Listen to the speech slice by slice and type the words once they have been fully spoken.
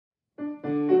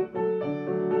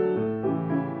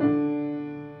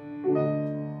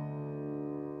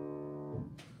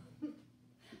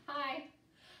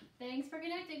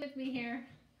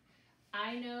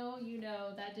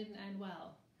that didn't end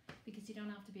well, because you don't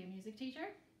have to be a music teacher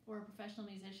or a professional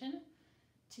musician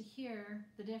to hear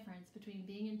the difference between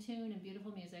being in tune and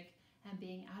beautiful music and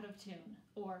being out of tune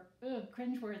or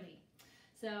cringeworthy.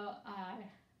 So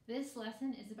this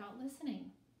lesson is about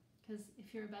listening, because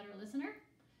if you're a better listener,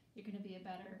 you're going to be a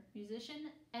better musician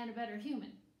and a better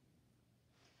human.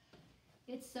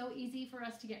 It's so easy for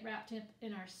us to get wrapped up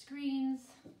in our screens,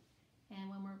 and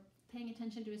when we're paying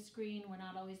attention to a screen, we're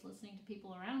not always listening to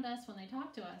people around us when they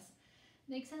talk to us.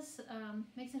 Makes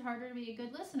it harder to be a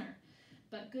good listener.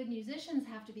 But good musicians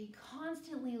have to be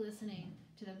constantly listening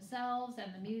to themselves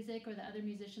and the music or the other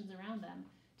musicians around them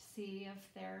to see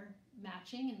if they're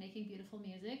matching and making beautiful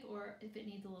music or if it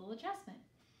needs a little adjustment.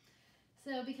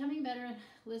 So becoming better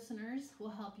listeners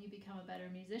will help you become a better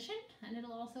musician, and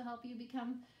it'll also help you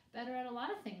become better at a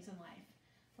lot of things in life.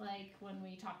 Like when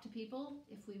we talk to people,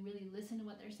 if we really listen to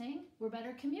what they're saying, we're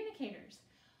better communicators.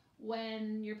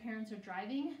 When your parents are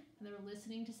driving and they're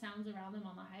listening to sounds around them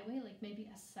on the highway, like maybe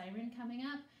a siren coming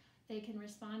up, they can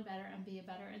respond better and be a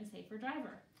better and safer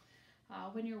driver.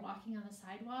 When you're walking on the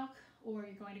sidewalk or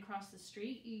you're going to cross the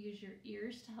street, you use your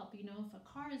ears to help you know if a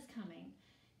car is coming.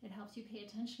 It helps you pay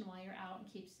attention while you're out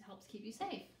and helps keep you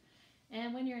safe.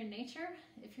 And when you're in nature,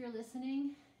 if you're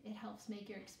listening, it helps make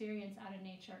your experience out of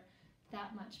nature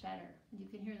that much better. You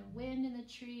can hear the wind in the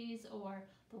trees or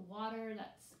the water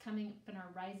that's coming up in our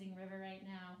rising river right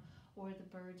now, or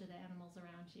the birds or the animals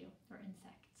around you, or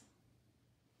insects.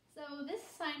 So this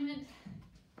assignment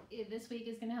this week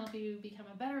is going to help you become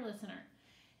a better listener.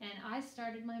 And I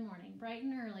started my morning bright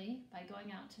and early by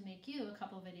going out to make you a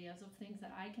couple videos of things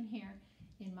that I can hear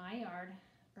in my yard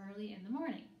early in the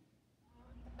morning.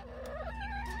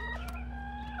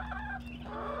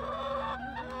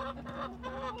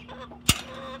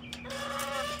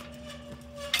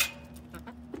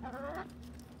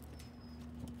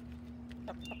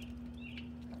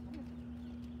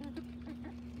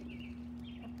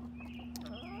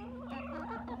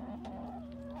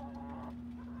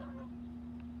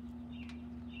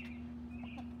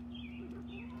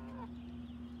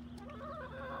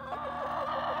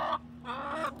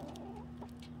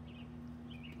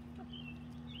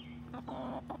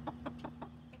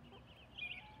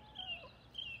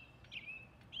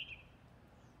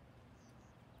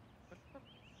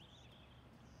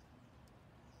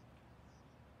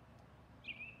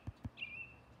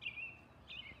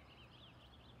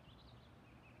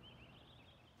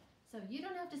 So you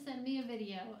don't have to send me a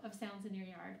video of sounds in your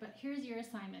yard, but here's your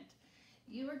assignment.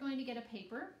 You are going to get a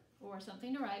paper or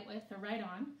something to write with or write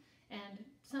on and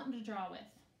something to draw with,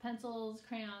 pencils,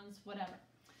 crayons, whatever.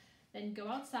 Then go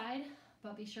outside,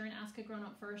 but be sure and ask a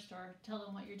grown-up first or tell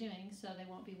them what you're doing so they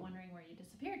won't be wondering where you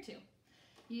disappeared to.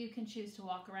 You can choose to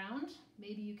walk around.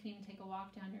 Maybe you can even take a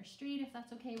walk down your street if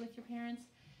that's okay with your parents,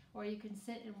 or you can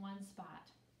sit in one spot.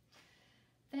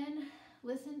 Then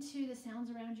listen to the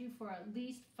sounds around you for at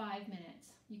least 5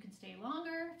 minutes. You can stay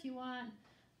longer if you want,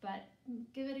 but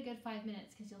give it a good 5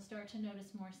 minutes because you'll start to notice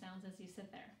more sounds as you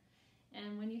sit there.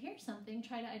 And when you hear something,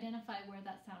 try to identify where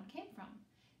that sound came from.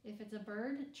 If it's a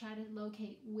bird, try to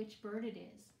locate which bird it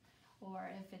is.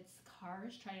 Or if it's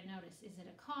cars, try to notice, is it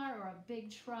a car or a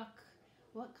big truck?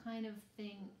 What kind of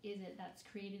thing is it that's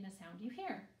creating the sound you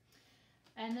hear?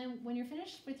 And then when you're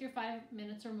finished with your 5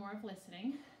 minutes or more of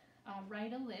listening,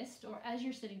 write a list, or as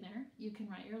you're sitting there, you can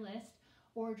write your list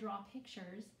or draw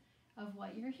pictures of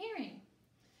what you're hearing.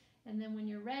 And then when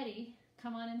you're ready,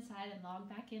 come on inside and log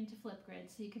back into Flipgrid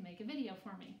so you can make a video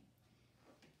for me.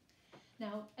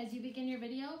 Now, as you begin your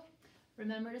video,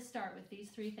 remember to start with these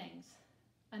 3 things.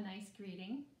 A nice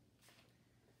greeting.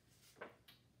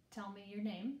 Tell me your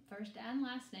name, first and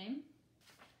last name,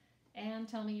 and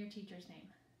tell me your teacher's name.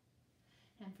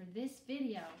 And for this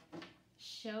video,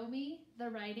 show me the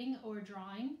writing or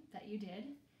drawing that you did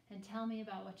and tell me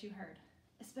about what you heard.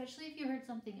 Especially if you heard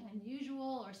something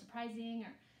unusual or surprising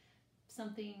or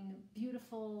something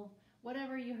beautiful,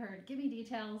 whatever you heard. Give me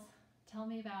details, tell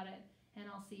me about it, and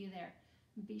I'll see you there.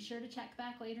 Be sure to check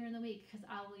back later in the week because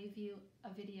I'll leave you a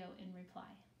video in reply.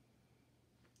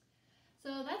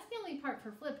 So that's the only part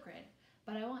for Flipgrid,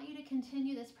 but I want you to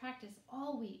continue this practice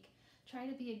all week. Try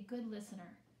to be a good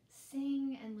listener.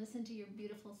 Sing and listen to your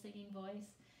beautiful singing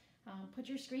voice. Put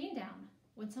your screen down.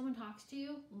 When someone talks to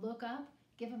you, look up,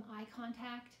 give them eye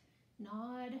contact,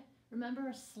 nod. Remember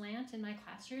a slant in my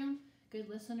classroom? Good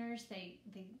listeners, they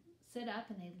sit up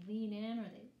and they lean in, or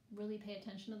they really pay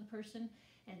attention to the person.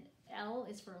 And L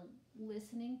is for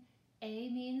listening. A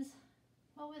means,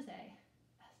 what was A?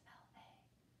 S-L-A.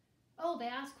 Oh, they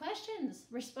ask questions.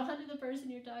 Respond to the person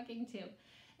you're talking to.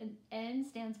 And N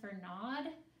stands for nod,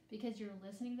 because you're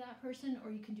listening to that person,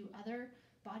 or you can do other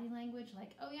Body language,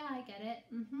 like, oh yeah, I get it.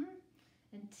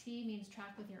 And T means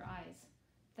track with your eyes.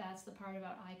 That's the part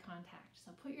about eye contact.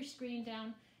 So put your screen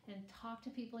down and talk to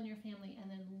people in your family, and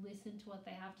then listen to what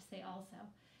they have to say also.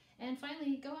 And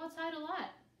finally, go outside a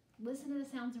lot. Listen to the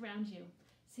sounds around you.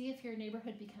 See if your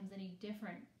neighborhood becomes any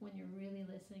different when you're really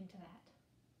listening to that.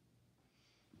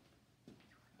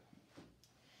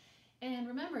 And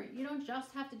remember, you don't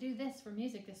just have to do this for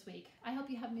music this week. I hope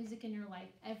you have music in your life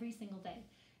every single day.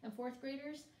 And fourth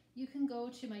graders, you can go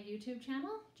to my YouTube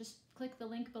channel. Just click the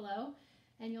link below,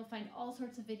 and you'll find all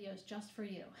sorts of videos just for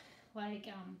you. Like,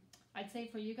 I'd say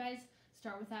for you guys,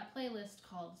 start with that playlist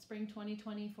called Spring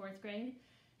 2020 4th Grade.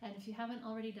 And if you haven't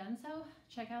already done so,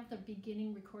 check out the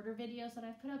beginning recorder videos that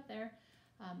I've put up there.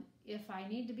 If I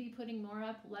need to be putting more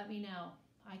up, let me know.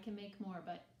 I can make more,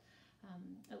 but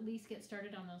at least get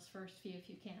started on those first few if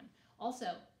you can. Also,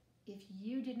 if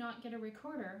you did not get a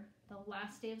recorder the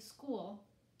last day of school,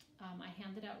 I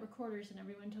handed out recorders and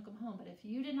everyone took them home. But if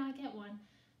you did not get one,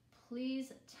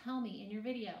 please tell me in your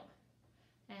video,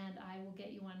 and I will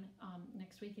get you one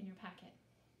next week in your packet.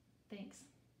 Thanks.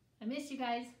 I miss you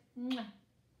guys. Mwah.